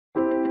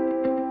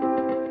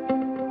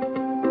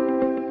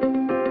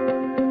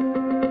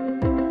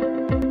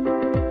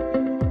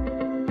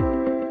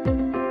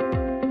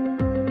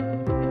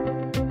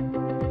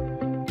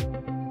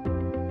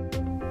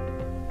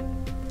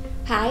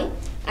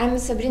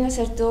Sabrina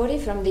Sartori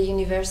from the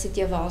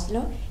University of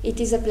Oslo. It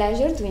is a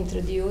pleasure to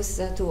introduce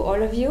to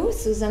all of you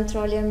Susan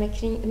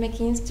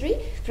Trolier-McKinstry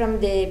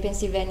from the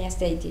Pennsylvania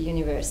State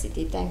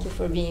University. Thank you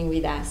for being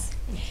with us.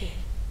 Thank you.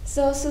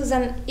 So,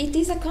 Susan, it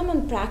is a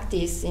common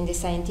practice in the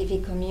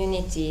scientific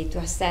community to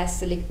assess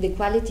the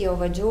quality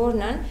of a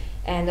journal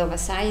and of a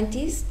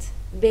scientist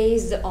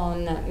based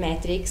on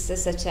metrics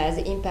such as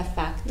impact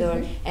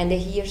factor and the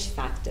Hirsch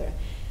factor.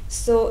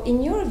 So,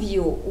 in your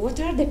view, what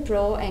are the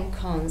pros and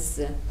cons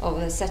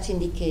of such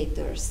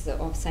indicators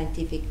of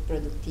scientific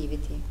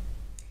productivity?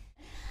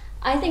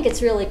 I think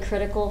it's really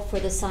critical for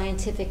the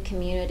scientific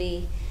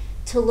community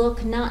to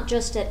look not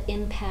just at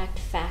impact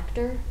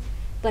factor,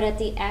 but at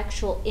the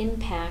actual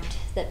impact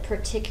that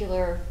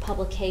particular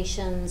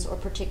publications or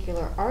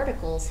particular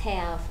articles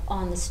have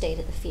on the state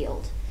of the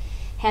field.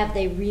 Have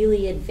they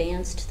really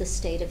advanced the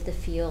state of the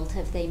field?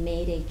 Have they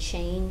made a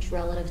change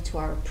relative to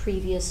our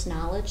previous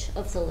knowledge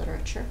of the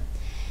literature?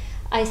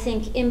 I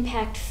think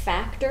impact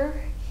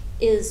factor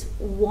is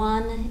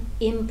one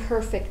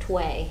imperfect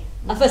way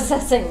of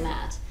assessing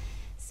that.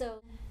 So,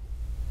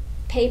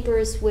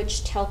 papers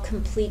which tell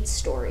complete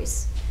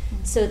stories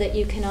so that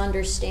you can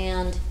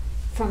understand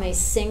from a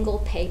single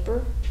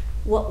paper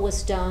what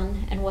was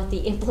done and what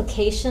the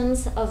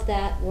implications of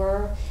that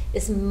were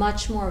is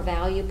much more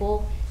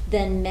valuable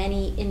than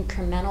many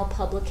incremental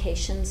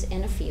publications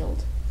in a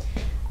field.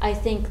 I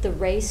think the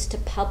race to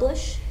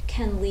publish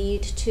can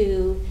lead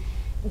to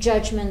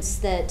judgments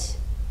that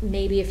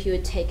maybe if you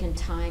had taken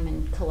time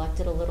and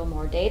collected a little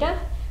more data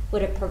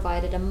would have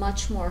provided a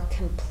much more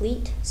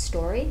complete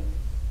story.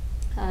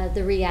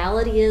 The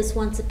reality is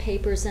once a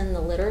paper's in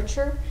the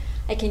literature,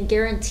 I can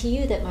guarantee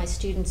you that my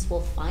students will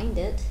find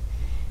it.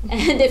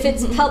 And if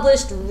it's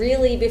published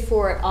really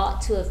before it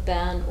ought to have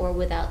been or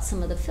without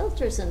some of the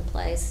filters in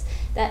place,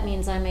 that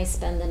means I may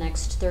spend the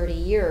next 30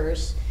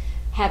 years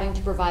having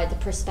to provide the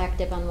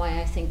perspective on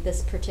why I think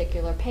this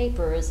particular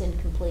paper is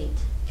incomplete.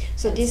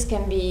 So this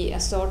can be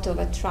a sort of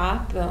a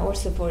trap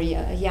also for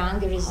a young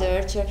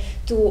researcher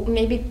to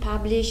maybe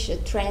publish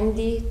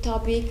trendy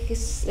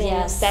topics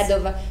instead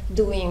of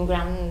doing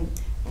grand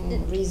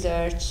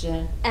research.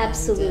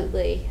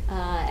 Absolutely.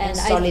 And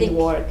solid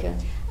work.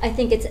 I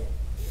think it's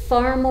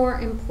far more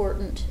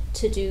important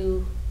to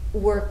do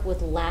work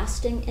with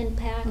lasting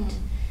impact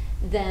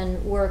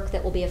than work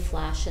that will be a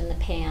flash in the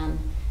pan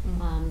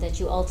that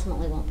you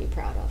ultimately won't be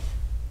proud of.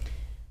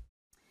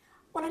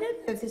 Well, I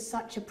don't know if there's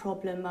such a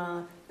problem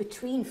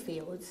between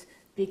fields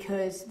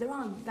because there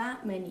aren't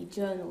that many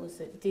journals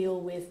that deal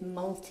with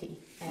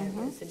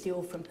multi-areas, that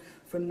deal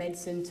from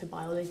medicine to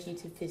biology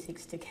to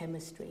physics to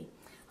chemistry.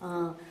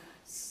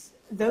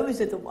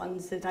 Those are the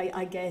ones that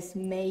I guess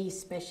may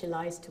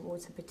specialize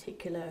towards a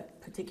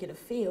particular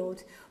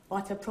field,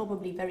 but are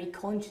probably very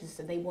conscious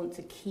that they want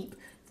to keep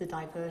the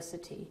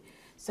diversity.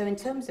 So in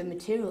terms of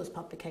materials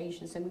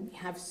publications, and we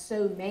have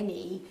so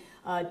many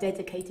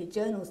dedicated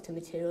journals to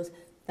materials,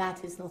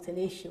 that is not an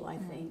issue, I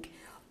think.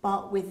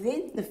 But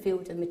within the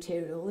field of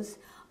materials,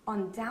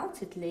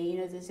 undoubtedly,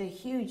 there's a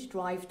huge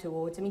drive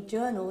towards,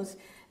 journals,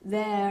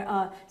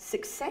 their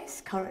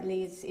success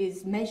currently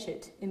is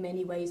measured in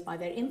many ways by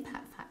their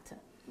impact factor.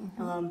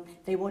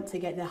 They want to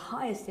get the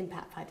highest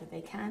impact factor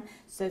they can,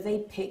 so they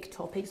pick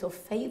topics or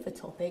favor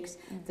topics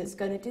that's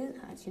going to do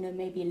that.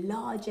 Maybe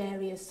large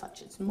areas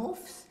such as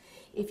MOFs.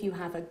 If you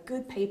have a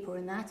good paper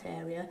in that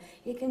area,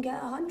 it can get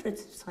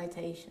hundreds of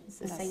citations.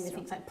 The same with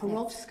things like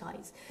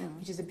perovskites,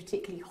 which is a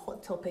particularly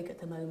hot topic at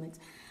the moment.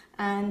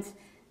 And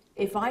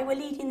if I were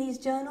leading these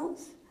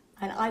journals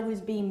and I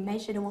was being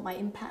measured on what my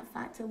impact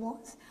factor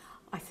was,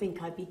 I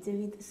think I'd be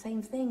doing the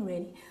same thing,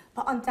 really.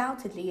 But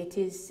undoubtedly, it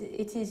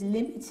is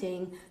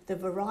limiting the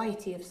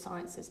variety of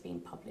science that's being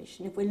published.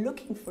 And if we're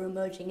looking for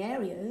emerging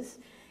areas,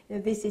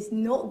 this is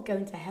not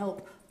going to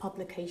help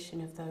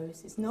publication of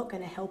those. It's not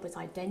going to help us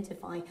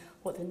identify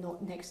what the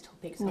next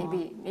topics are.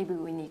 Maybe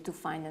we need to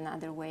find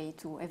another way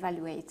to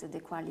evaluate the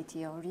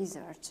quality of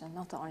research and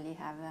not only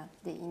have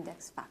the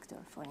index factor,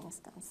 for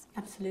instance.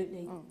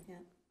 Absolutely. Yeah.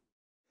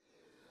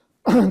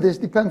 This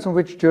depends on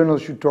which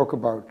journals you talk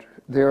about.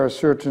 There are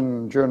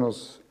certain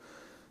journals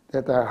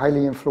that are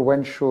highly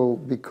influential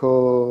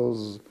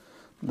because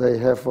they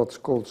have what's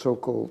called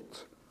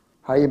so-called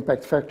high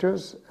impact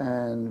factors,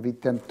 and we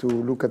tend to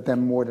look at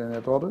them more than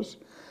at others.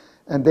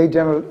 And they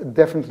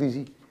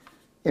definitely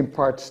in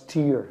part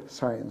steer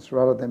science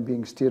rather than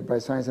being steered by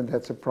science, and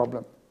that's a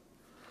problem.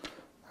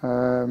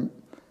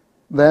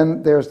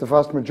 Then there's the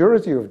vast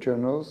majority of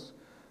journals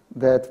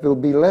that will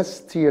be less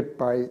steered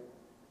by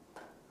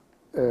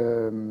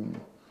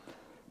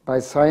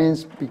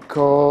science,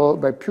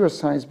 by pure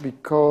science,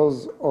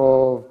 because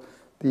of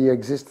the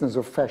existence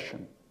of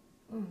fashion.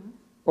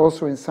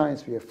 Also in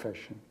science we have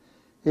fashion.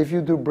 If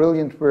you do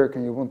brilliant work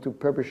and you want to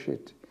publish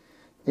it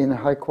in a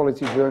high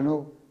quality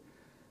journal,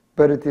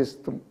 but it is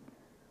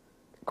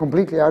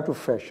completely out of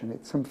fashion,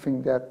 it's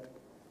something that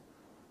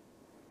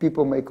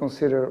people may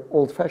consider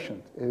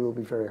old-fashioned, it will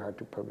be very hard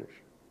to publish.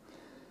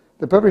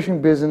 The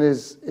publishing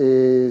business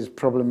is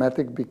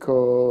problematic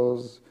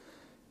because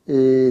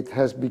it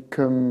has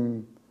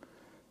become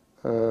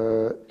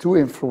too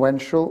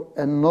influential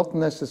and not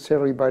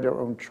necessarily by their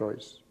own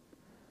choice.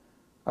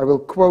 I will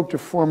quote the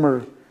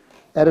former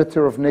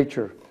editor of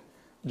Nature.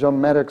 John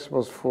Maddox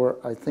was for,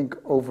 I think,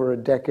 over a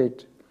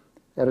decade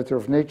editor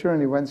of Nature, and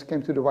he once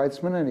came to the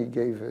Weizmann and he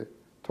gave a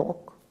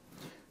talk.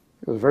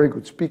 He was a very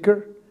good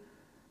speaker.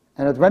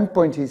 And at one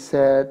point he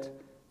said,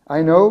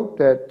 I know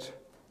that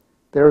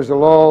there is a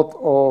lot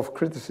of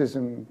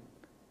criticism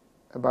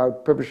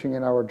about publishing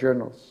in our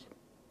journals,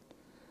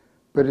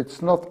 but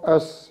it's not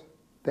us,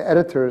 the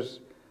editors,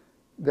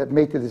 that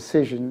make the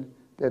decision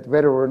that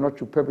whether or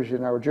not you publish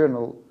in our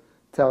journal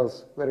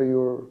tells whether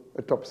you're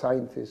a top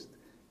scientist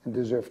and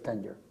deserve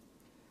tenure.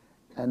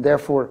 And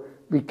therefore,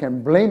 we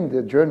can blame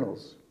the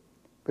journals,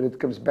 but it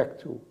comes back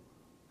to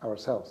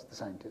ourselves, the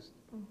scientists.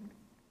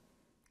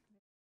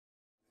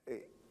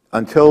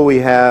 Until we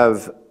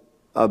have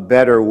a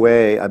better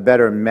way, a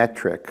better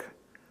metric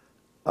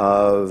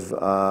of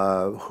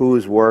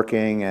who's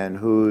working and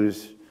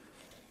who's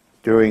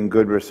doing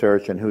good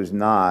research and who's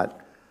not,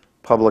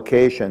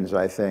 publications,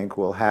 I think,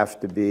 will have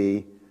to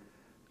be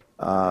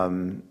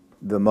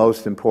the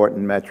most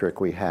important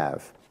metric we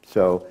have.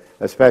 So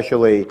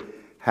especially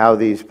how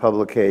these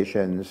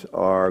publications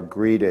are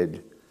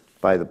greeted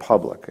by the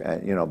public,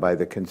 you know, by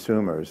the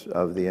consumers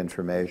of the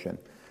information.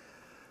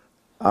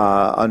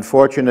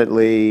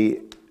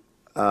 Unfortunately,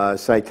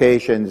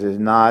 citations is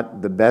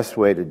not the best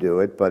way to do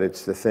it, but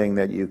it's the thing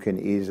that you can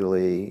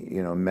easily,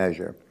 you know,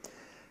 measure.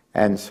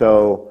 And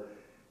so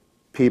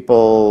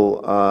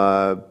people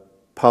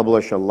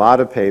publish a lot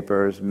of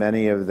papers.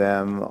 Many of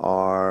them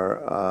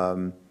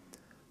are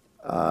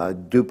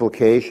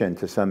duplication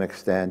to some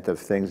extent of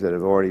things that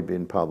have already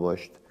been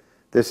published.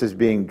 This is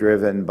being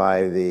driven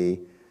by the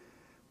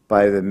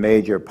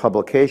major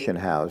publication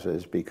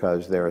houses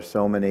because there are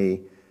so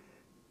many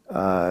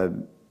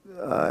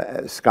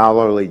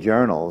scholarly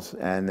journals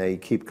and they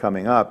keep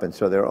coming up, and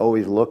so they're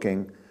always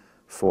looking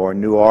for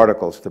new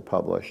articles to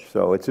publish.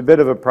 So it's a bit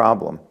of a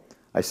problem.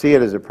 I see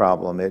it as a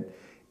problem.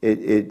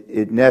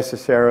 It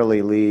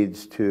necessarily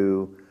leads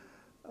to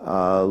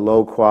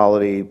low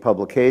quality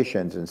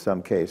publications in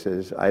some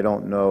cases. I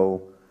don't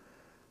know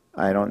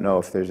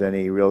if there's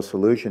any real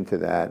solution to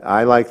that.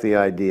 I like the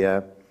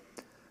idea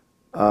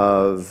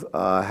of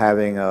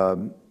having a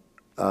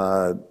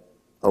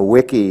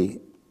wiki,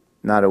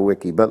 not a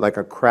wiki, but like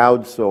a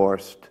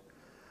crowdsourced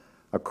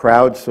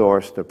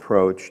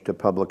approach to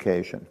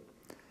publication.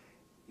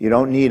 You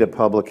don't need a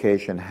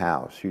publication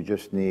house. You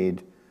just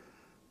need,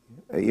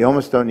 you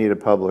almost don't need a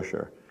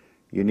publisher.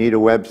 You need a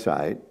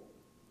website.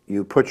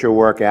 You put your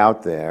work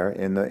out there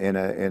in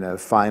a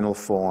final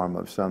form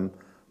of some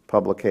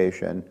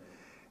publication,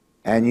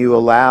 and you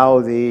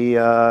allow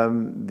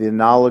the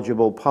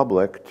knowledgeable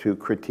public to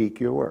critique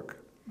your work.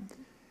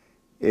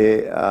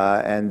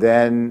 And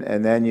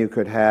then you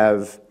could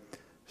have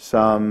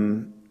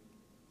some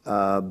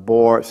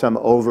some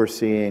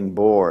overseeing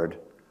board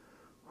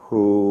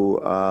who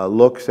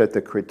looks at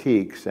the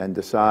critiques and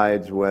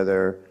decides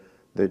whether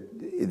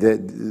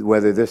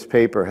whether this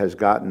paper has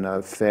gotten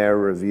a fair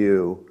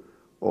review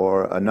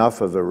or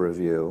enough of a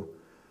review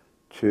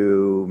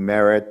to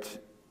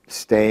merit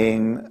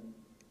staying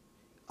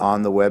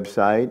on the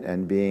website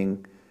and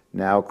being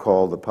now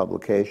called a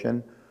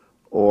publication,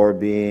 or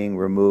being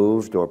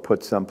removed or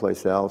put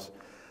someplace else.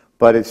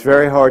 But it's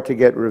very hard to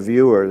get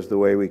reviewers the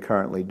way we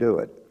currently do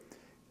it.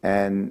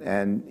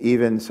 And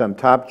even some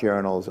top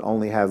journals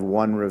only have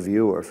one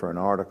reviewer for an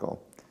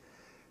article.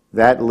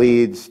 That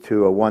leads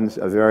to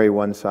a very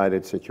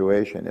one-sided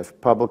situation.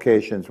 If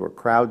publications were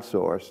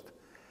crowdsourced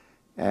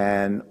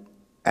and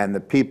the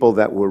people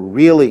that were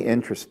really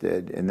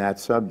interested in that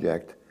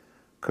subject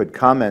could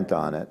comment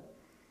on it,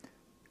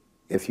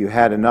 if you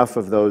had enough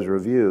of those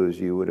reviews,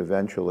 you would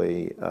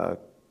eventually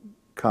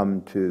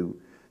come to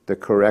the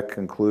correct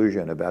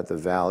conclusion about the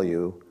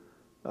value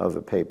of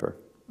a paper.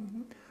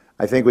 Mm-hmm.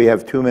 I think we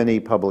have too many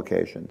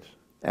publications,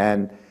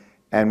 and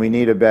we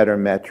need a better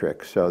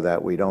metric so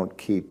that we don't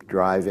keep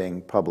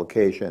driving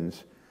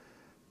publications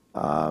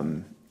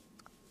and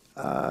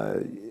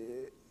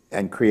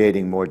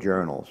creating more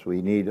journals.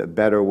 We need a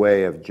better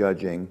way of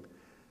judging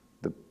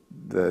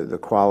the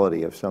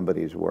quality of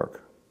somebody's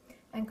work.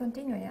 And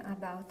continuing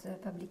about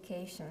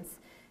publications,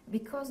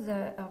 because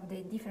of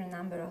the different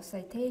number of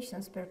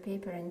citations per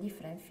paper in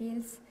different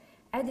fields,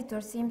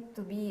 editors seem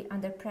to be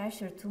under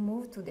pressure to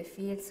move to the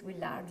fields with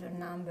larger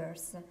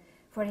numbers.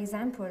 For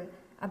example,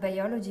 a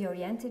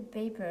biology-oriented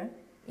paper,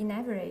 in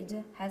average,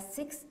 has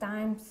 6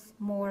 times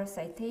more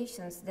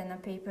citations than a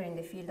paper in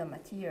the field of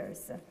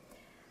materials.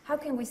 How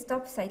can we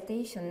stop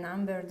citation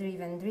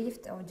number-driven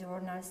drift of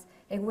journals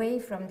away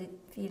from the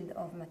field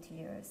of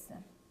materials?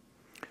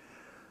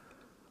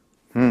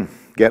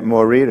 Get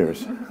more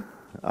readers.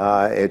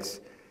 This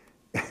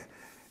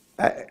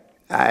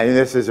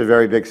is a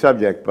very big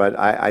subject, but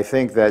I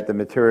think that the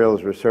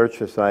Materials Research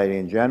Society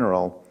in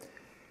general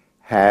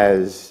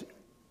has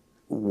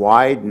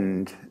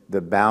widened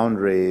the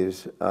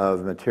boundaries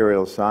of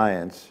material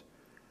science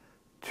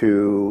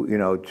to,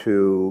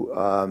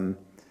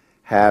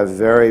 have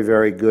very,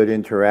 very good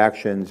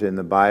interactions in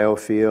the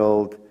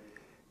biofield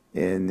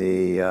in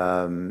the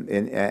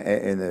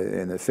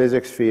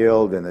physics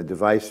field, in the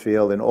device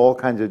field, in all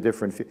kinds of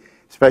different fields,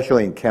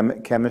 especially in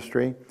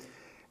chemistry.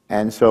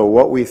 And so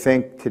what we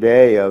think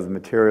today of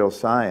material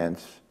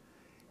science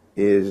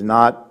is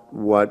not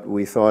what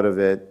we thought of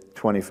it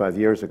 25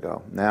 years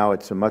ago. Now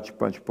it's a much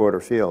broader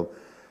field.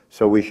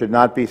 So we should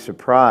not be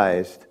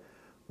surprised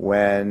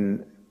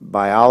when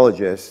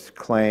biologists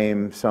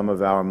claim some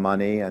of our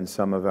money and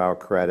some of our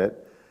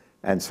credit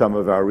and some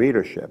of our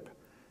readership,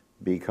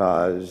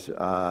 because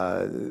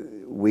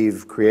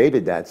we've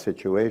created that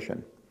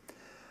situation,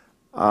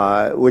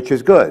 which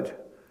is good.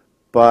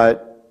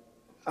 But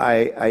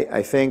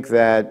I think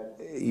that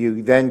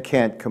you then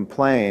can't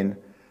complain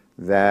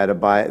that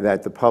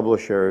that the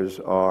publishers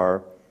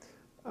are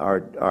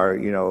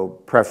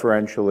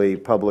preferentially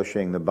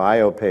publishing the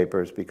bio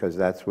papers because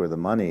that's where the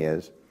money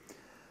is,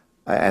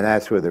 and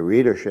that's where the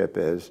readership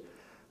is.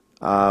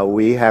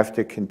 We have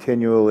to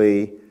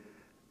continually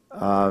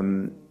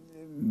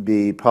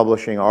be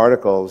publishing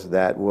articles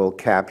that will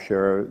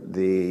capture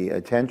the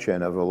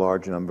attention of a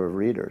large number of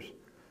readers.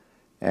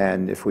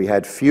 And if we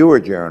had fewer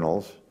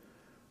journals,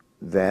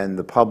 then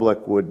the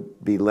public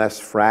would be less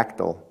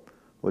fractal,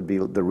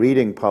 the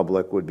reading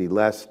public would be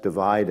less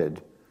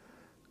divided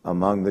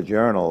among the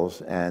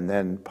journals, and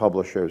then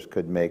publishers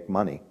could make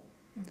money.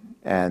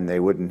 And we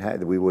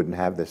wouldn't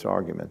have this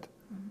argument.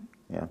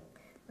 Yeah.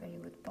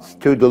 It's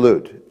too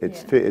dilute.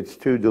 It's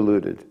too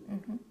diluted,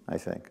 I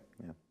think.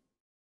 Yeah.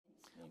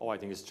 Oh, I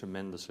think it's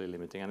tremendously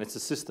limiting, and it's a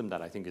system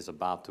that I think is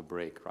about to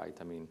break, right?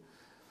 I mean,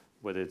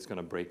 whether it's going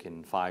to break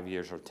in 5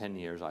 years or 10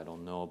 years, I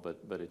don't know,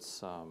 but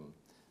it's,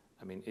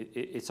 I mean,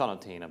 it's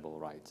unattainable,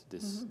 right?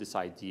 This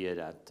idea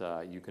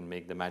that you can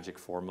make the magic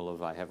formula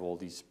of I have all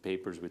these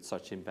papers with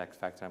such impact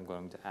factor, I'm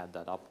going to add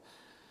that up.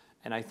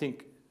 And I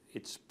think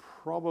it's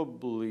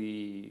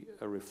probably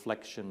a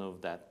reflection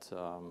of that,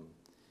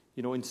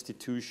 you know,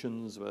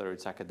 institutions, whether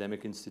it's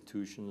academic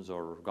institutions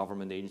or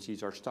government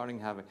agencies, are starting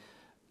to have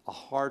a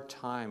hard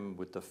time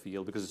with the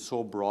field because it's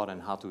so broad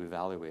and how to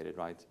evaluate it,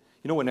 right?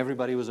 You know, when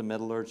everybody was a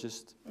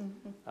metallurgist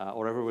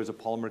or everybody was a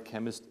polymer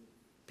chemist,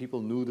 people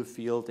knew the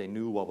field, they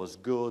knew what was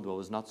good, what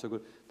was not so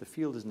good. The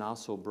field is now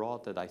so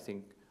broad that I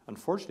think,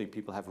 unfortunately,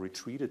 people have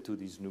retreated to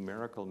these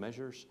numerical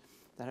measures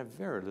that have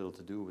very little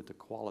to do with the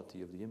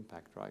quality of the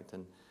impact, right?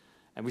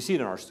 And we see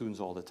it in our students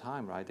all the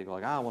time, right? They go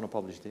like, I want to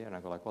publish there. And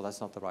I go like, well,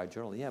 that's not the right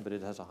journal. Yeah, but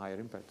it has a higher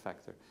impact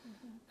factor.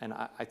 And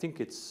I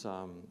think it's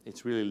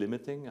really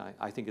limiting.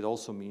 I think it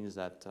also means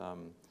that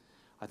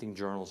I think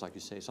journals, like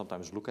you say,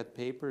 sometimes look at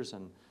papers.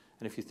 And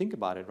if you think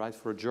about it, right,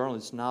 for a journal,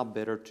 it's now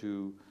better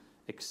to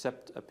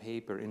accept a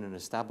paper in an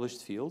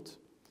established field,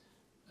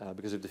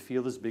 because if the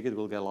field is big, it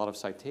will get a lot of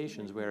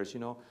citations, whereas, you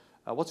know,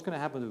 what's going to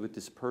happen with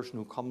this person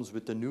who comes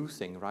with the new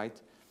thing,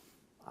 right?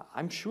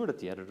 I'm sure that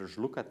the editors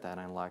look at that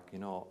and like, you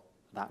know,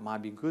 that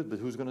might be good, but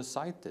who's going to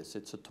cite this?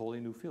 It's a totally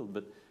new field,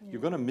 but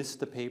you're going to miss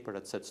the paper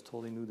that sets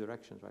totally new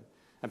directions, right?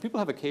 And people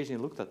have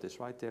occasionally looked at this,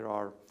 right? There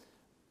are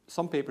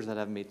some papers that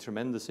have made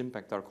tremendous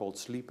impact are called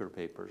sleeper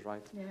papers,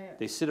 right?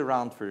 They sit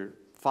around for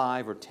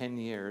 5 or 10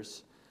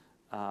 years,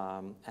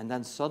 and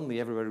then suddenly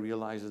everybody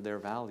realizes their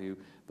value.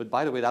 But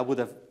by the way, that would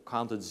have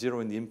counted 0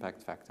 in the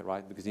impact factor,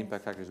 right? Because the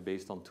impact factor is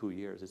based on 2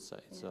 years. It's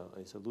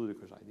a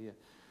ludicrous idea.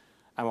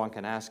 And one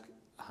can ask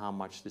how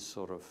much this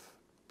sort of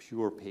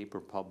pure paper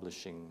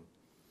publishing,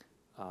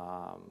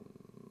 how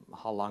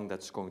long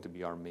that's going to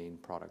be our main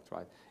product,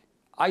 right?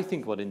 I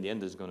think what in the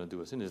end is going to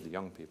do us in is the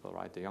young people,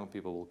 right? The young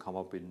people will come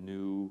up with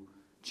new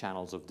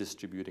channels of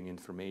distributing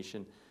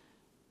information.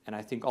 And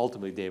I think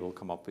ultimately they will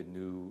come up with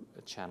new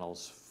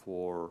channels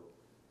for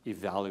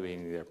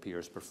evaluating their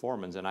peers'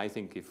 performance. And I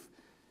think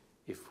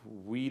if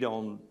we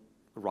don't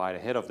ride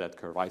ahead of that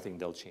curve, I think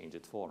they'll change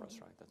it for us,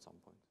 right, at some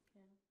point.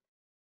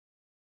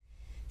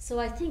 So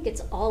I think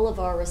it's all of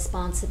our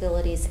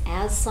responsibilities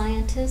as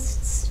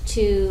scientists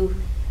to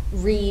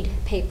read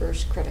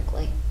papers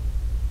critically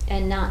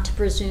and not to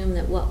presume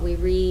that what we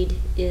read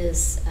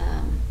is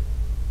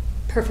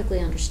perfectly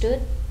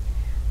understood,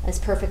 is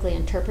perfectly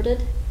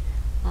interpreted.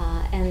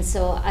 And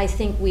so I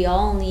think we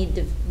all need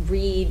to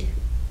read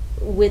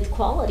with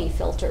quality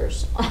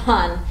filters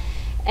on,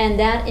 and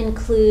that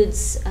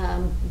includes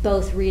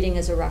both reading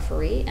as a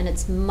referee, and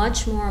it's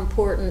much more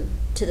important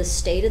to the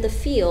state of the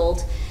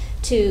field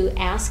to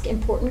ask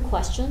important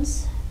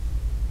questions,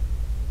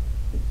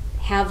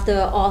 have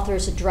the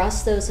authors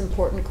address those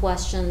important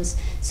questions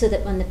so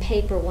that when the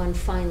paper, when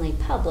finally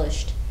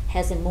published,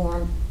 has a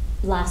more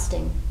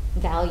lasting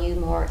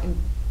value,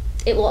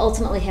 it will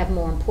ultimately have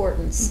more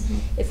importance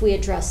if we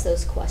address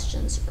those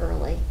questions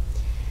early.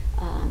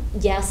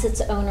 Yes,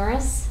 it's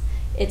onerous.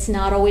 It's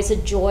not always a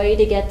joy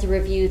to get the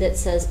review that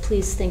says,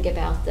 please think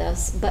about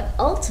this, but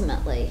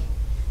ultimately,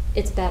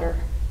 it's better.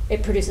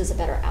 It produces a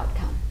better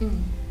outcome.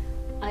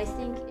 I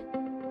think